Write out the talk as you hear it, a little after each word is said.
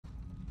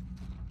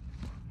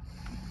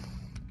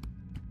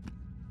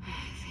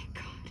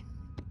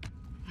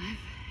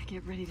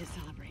get ready to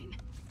celebrate.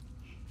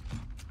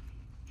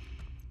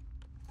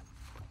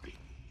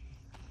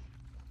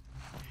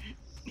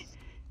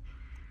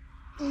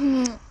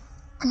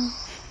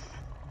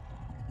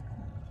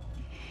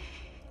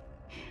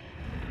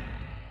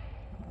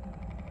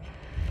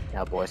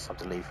 Now, boys, time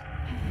to leave.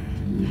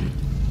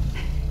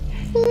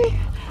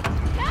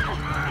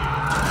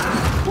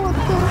 What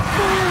the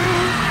fuck?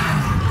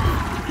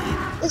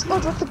 It's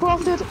not the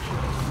grafted.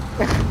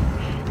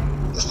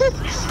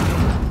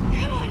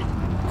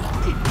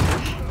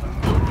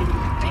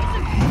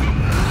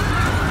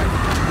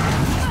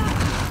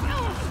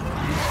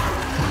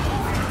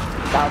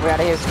 Get me out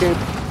of here, Scoop.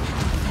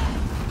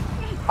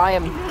 I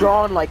am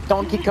drawn like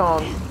Donkey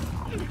Kong.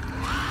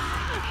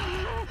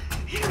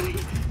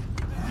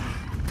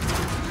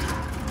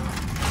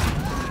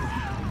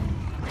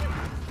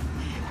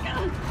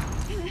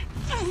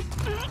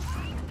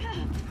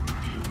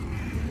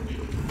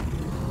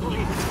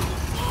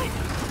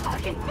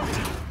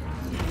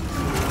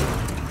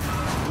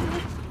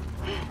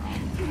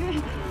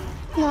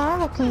 No, I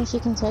reckon she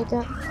can take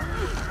it.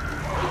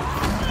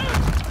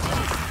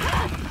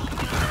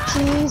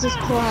 Jesus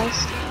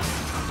Christ.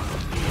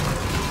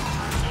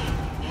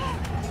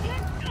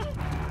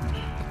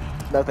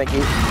 No, thank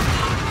you.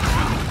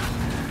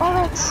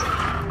 Alright.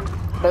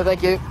 No,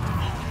 thank you.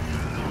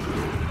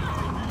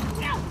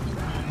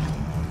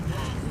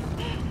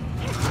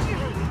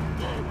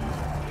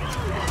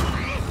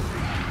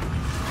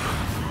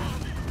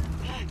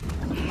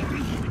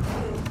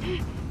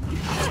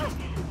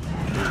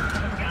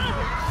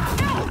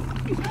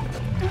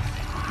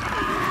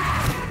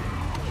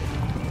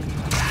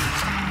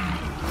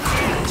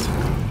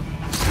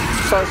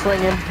 Start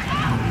swinging.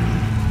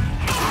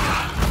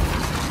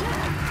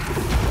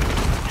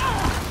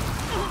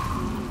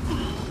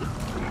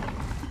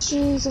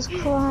 Jesus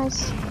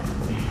Christ.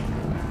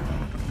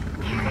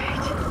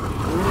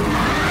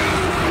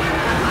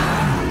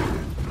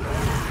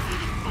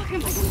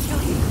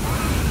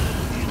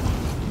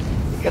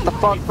 Get the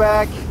fuck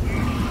back.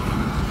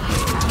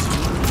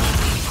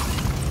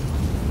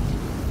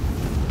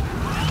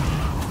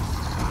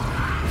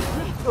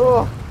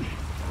 Oh.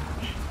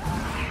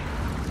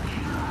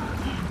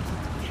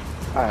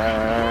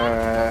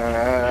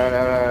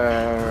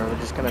 We're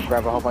just gonna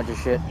grab a whole bunch of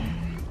shit.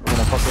 I'm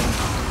gonna fucking...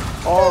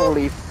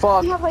 Holy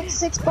fuck! You have like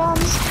 6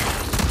 bombs.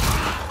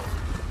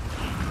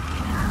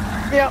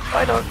 Yeah,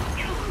 I know.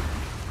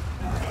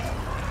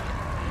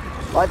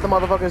 Light the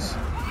motherfuckers.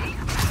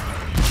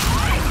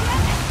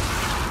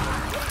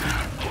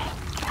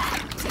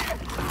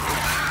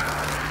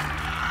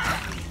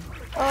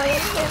 Oh,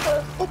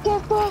 yeah, be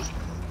careful.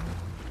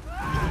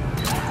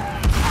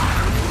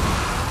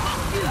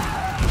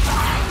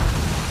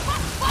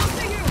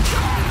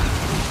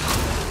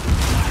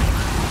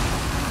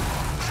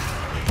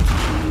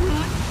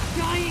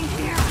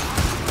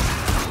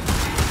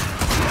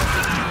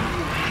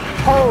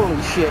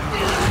 Holy shit.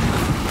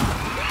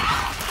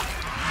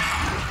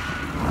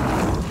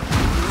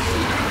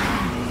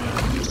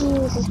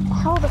 Jesus,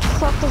 how the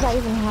fuck does that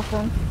even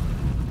happen?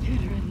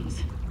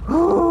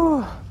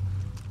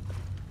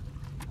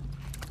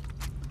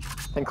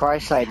 And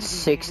Christ had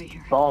 6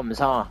 bombs,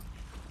 huh?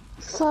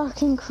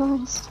 Fucking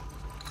Christ.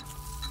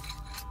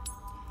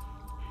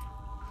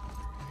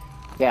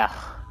 Yeah.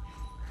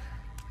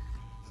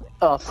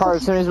 Oh, Pro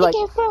as soon as like...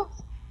 careful.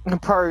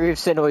 Pro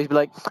Sin always be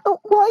like, oh,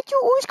 why'd you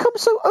always come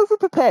so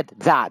over-prepared?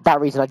 That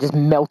reason I just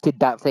melted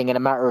that thing in a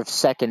matter of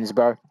seconds,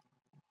 bro.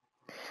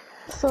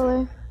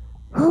 Fully.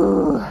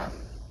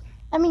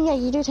 I mean, yeah,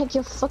 you do take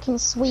your fucking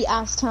sweet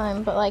ass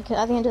time, but like,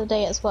 at the end of the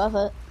day, it's worth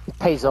it. It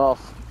pays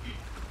off.